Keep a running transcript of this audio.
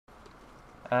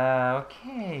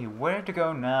Okay, where to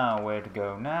go now? Where to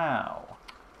go now?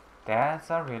 That's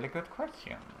a really good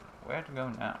question. Where to go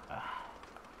now?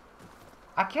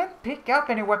 I can't pick up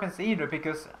any weapons either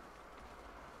because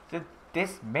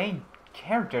this main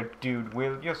character dude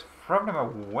will just throw them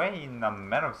away in a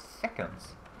matter of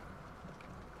seconds.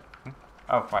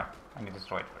 Oh, fine. I need to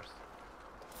destroy it first.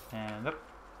 And up.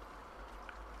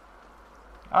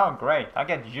 Oh, great. I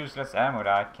get useless ammo that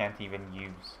I can't even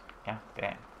use. God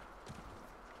damn.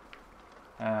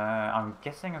 I'm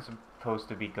guessing I'm supposed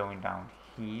to be going down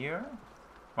here.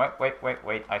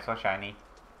 Wait. I saw shiny.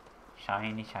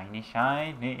 Shiny.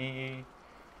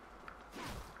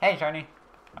 Hey, shiny.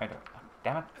 I don't.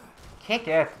 Damn it. Kick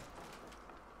it.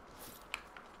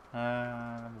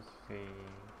 Let's see.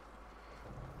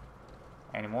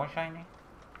 Any more shiny?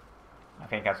 I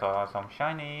think I saw some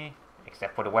shiny.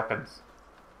 Except for the weapons.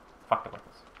 Fuck the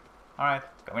weapons. Alright,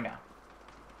 going down.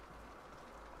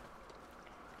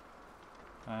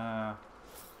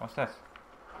 What's this?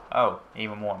 Oh,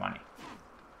 even more money.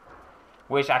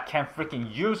 Which I can't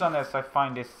freaking use unless I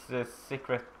find this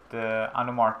secret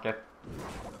undermarket,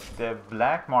 the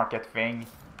black market thing.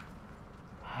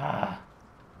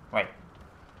 Wait.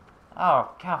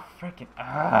 Oh, god freaking.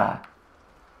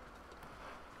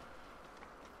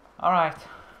 Alright.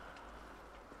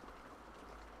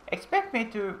 Expect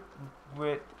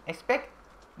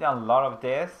a lot of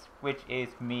this, which is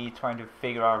me trying to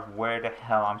figure out where the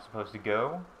hell I'm supposed to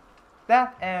go.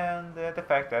 That and the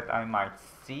fact that I might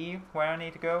see where I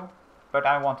need to go, but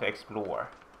I want to explore.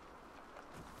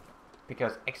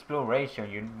 Because exploration,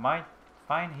 you might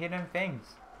find hidden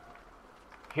things.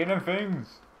 Hidden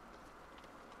things!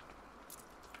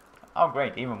 Oh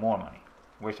great, even more money,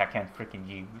 which I can't freaking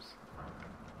use.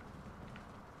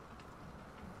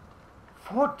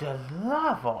 For the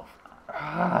love of...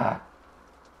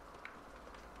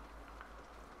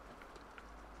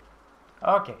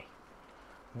 Okay.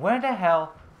 Where the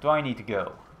hell do I need to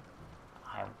go?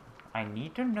 I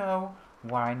need to know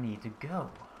where I need to go.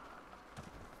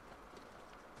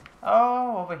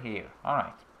 Oh, over here.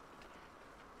 Alright.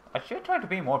 I should try to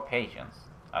be more patient.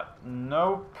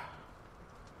 Nope.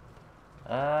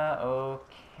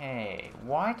 Okay.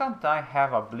 Why don't I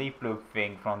have a bleep loop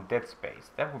thing from Dead Space?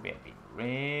 That would be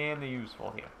really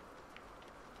useful here.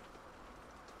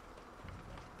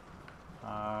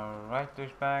 Alright,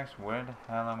 douchebags. Where the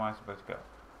hell am I supposed to go?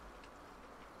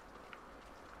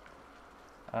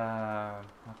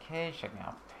 Okay, checking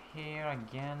up here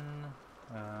again.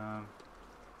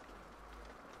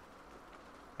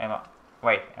 Am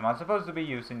I supposed to be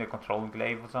using the control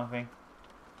glaive or something?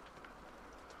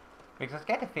 Because I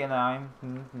get a feeling I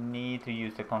need to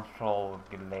use the control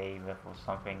glaive or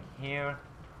something here.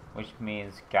 Which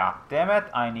means, god damn it,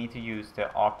 I need to use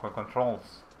the awkward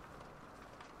controls.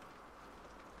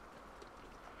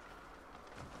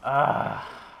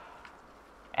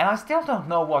 And I still don't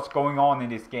know what's going on in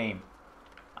this game.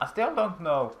 I still don't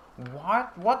know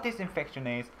what this infection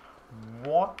is,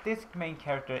 what this main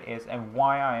character is, and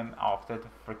why I am after the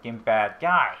freaking bad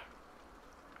guy.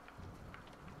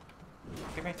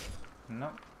 Give me.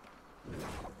 No.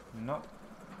 No.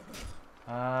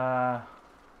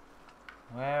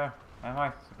 Where am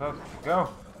I supposed to go?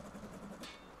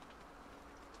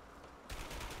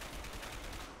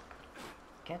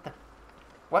 Get the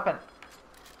weapon.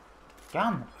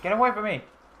 Gun. Get away from me.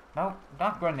 No,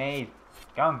 not grenade.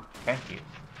 Gun. Thank you.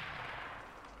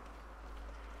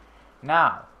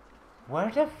 Now, where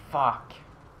the fuck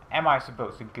am I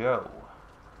supposed to go?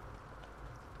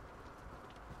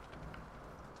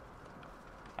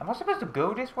 Am I supposed to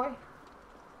go this way?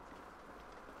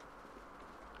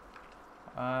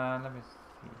 Let me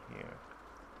see here.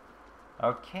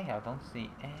 Okay, I don't see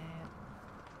it.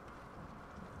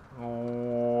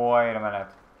 Wait a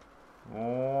minute.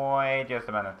 Wait just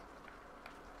a minute.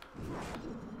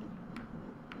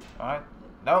 Alright.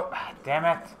 No, damn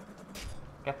it.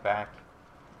 Get back.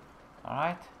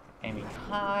 Alright. Aiming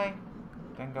high,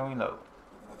 then going low.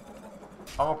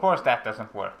 Oh, of course that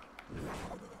doesn't work.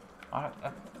 Alright.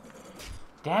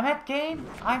 Damn it, game!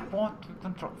 I want to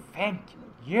control. Thank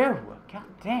you! God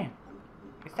damn.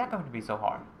 Is that going to be so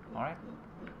hard? Alright.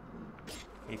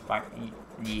 If I...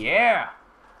 Yeah!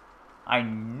 I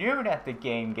knew that the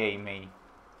game gave me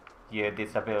the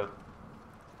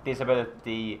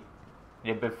disability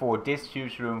before this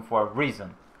huge room for a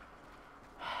reason.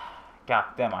 God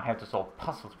damn, I have to solve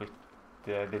puzzles with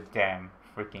the damn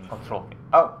freaking control thing.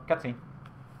 Oh, cutscene.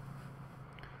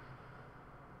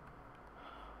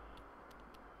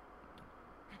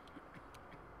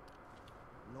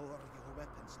 Lower your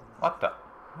weapons on us. What the?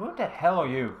 Who the hell are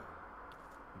you? You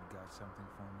got something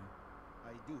for me?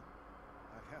 I do.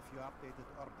 I have have your updated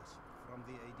orders from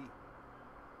the AD.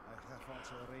 I have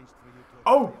also arranged for you to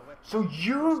Oh, acquire weapons. so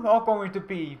you are going to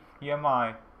be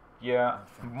my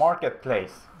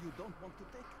marketplace. You don't want to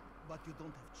take it, but you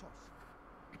don't have choice.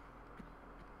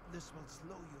 This will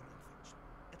slow your infection.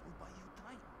 It will buy you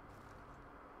time.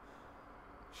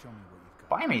 Show me what you've got.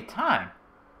 Buy me time?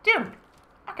 Dude,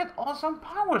 I get awesome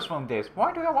powers from this.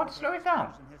 Why do I want to slow it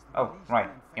down? Oh, right.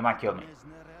 He might kill me.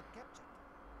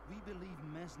 We believe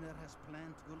Mesner has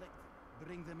planned to collect them,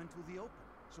 bring them into the open,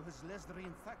 so his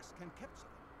Lesderian thugs can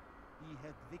capture them. He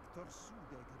had Viktor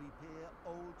Sudek repair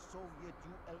old Soviet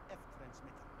ULF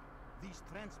transmitter. These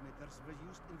transmitters were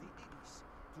used in the 80s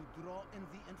to draw in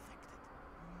the infected,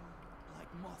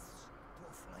 like moths to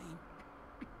a flame.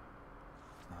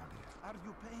 Are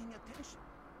you paying attention?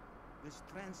 This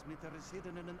transmitter is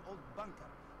hidden in an old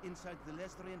bunker inside the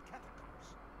Lesderian catacombs.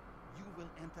 You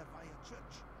will enter via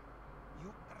church. You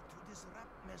are to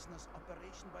disrupt Mesner's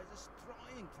operation by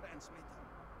destroying transmitter.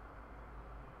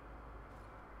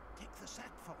 Take the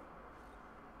sat phone.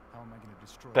 How am I going to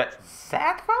destroy The it?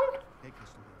 sat phone? Take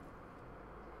this to him.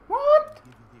 What? I'll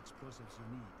give you the explosives you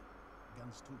need.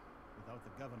 Guns too, without the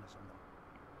governors on them.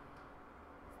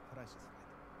 Price is right.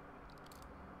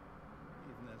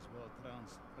 Even as well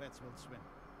drowns, rats will swim.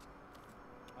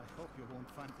 I hope you won't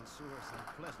find the sewers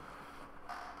unpleasant.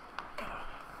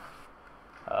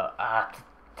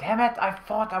 Damn it, I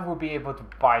thought I would be able to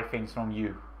buy things from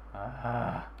you.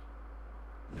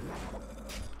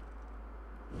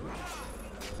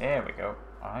 There we go.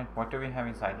 Alright, what do we have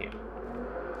inside here?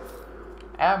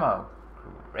 Ammo.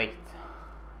 Great.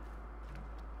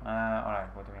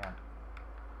 Alright, what do we have?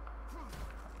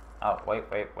 Oh, wait.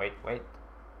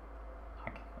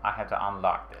 Okay, I have to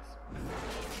unlock this.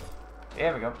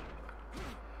 There we go.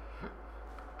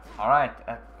 Alright,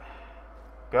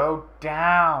 go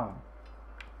down.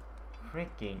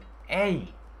 Freaking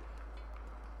A.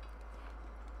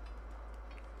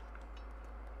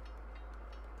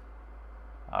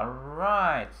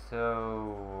 Alright,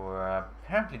 so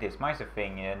apparently this miser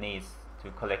thing needs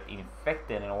to collect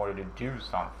infected in order to do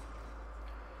something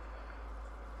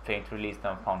to release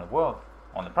them from the world.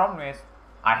 Only problem is,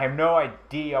 I have no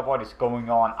idea what is going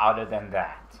on other than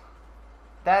that.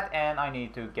 That, and I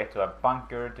need to get to a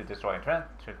bunker to destroy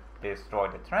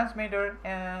the transmitter,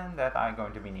 and that I'm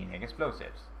going to be needing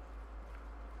explosives.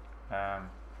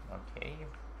 Okay.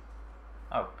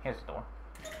 Oh, here's the door.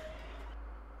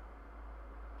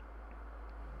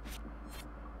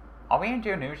 Are we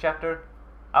into a new chapter?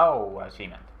 Oh,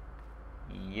 achievement.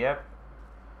 Yep.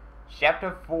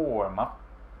 Chapter 4.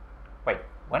 Wait,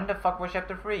 when the fuck was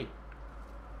chapter 3?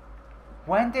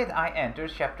 When did I enter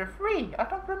chapter 3? I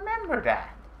don't remember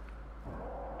that.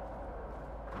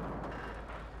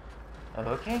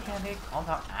 Okay, Candy, calm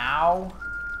down. Ow.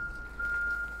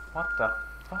 What the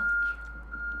fuck?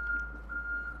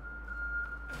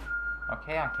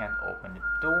 Okay, I can't open the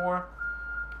door.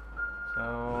 So,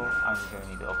 I'm going to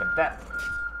need to open that.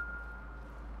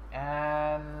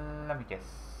 And let me guess.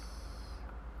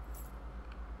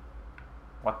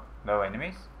 What? No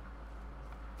enemies?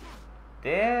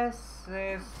 This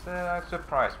is a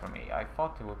surprise for me. I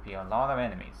thought there would be a lot of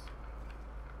enemies.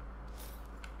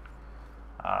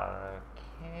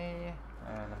 Okay,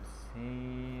 let's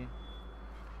see.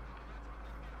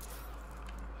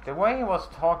 The way he was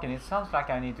talking, it sounds like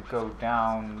I need to go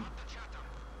down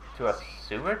to a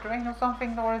sewer drain or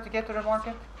something in order to get to the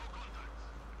market.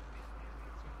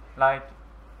 Like,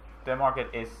 the market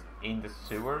is in the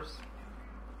sewers.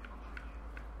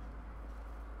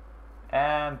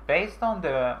 And based on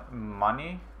the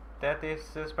money that is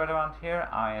spread around here,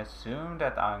 I assume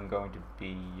that I'm going to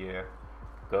be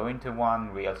going to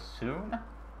one real soon.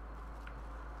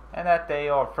 And that they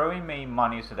are throwing me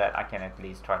money so that I can at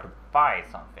least try to buy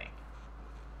something.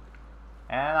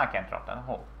 And I can drop down a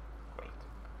hole. Great.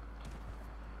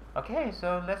 Okay,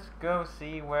 so let's go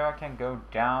see where I can go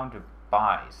down to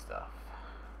buy stuff.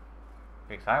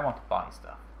 Because I want to buy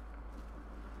stuff.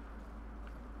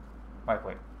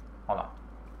 Wait. Hold on.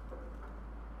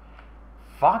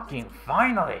 Fucking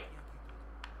finally!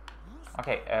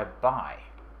 Okay, buy.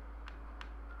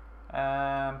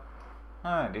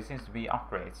 This seems to be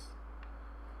upgrades.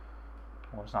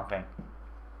 Or something.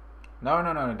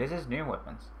 No, this is new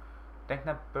weapons.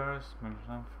 Techno burst,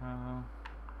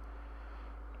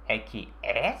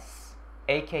 AKS?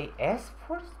 AKS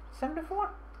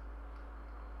 474?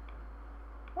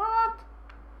 What?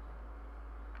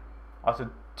 Also,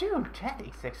 dude, that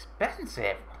is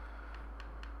expensive.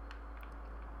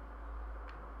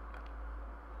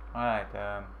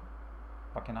 Alright,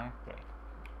 what can I upgrade?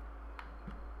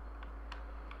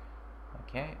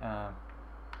 Okay,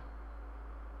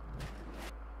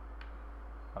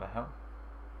 What the hell?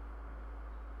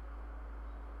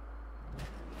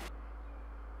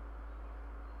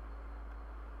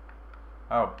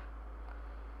 Oh.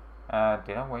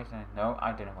 Did I waste any? No,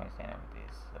 I didn't waste any of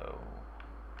this, so...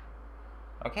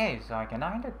 Okay, so I can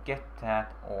either get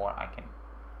that, or I can...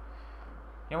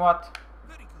 You know what?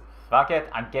 Very good. Fuck it,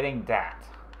 I'm getting that.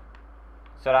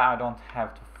 So that I don't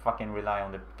have to fucking rely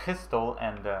on the pistol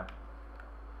and the,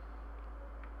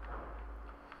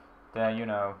 you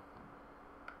know,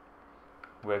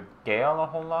 regale a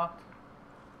whole lot.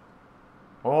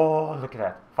 Oh, look at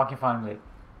that. Fucking finally.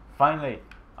 Finally.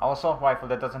 Our assault rifle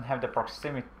that doesn't have the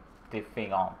proximity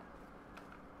thing on.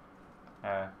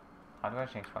 How do I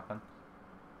change weapon?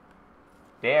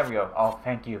 There we go. Oh,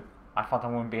 thank you. I thought I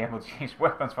wouldn't be able to change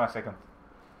weapons for a second.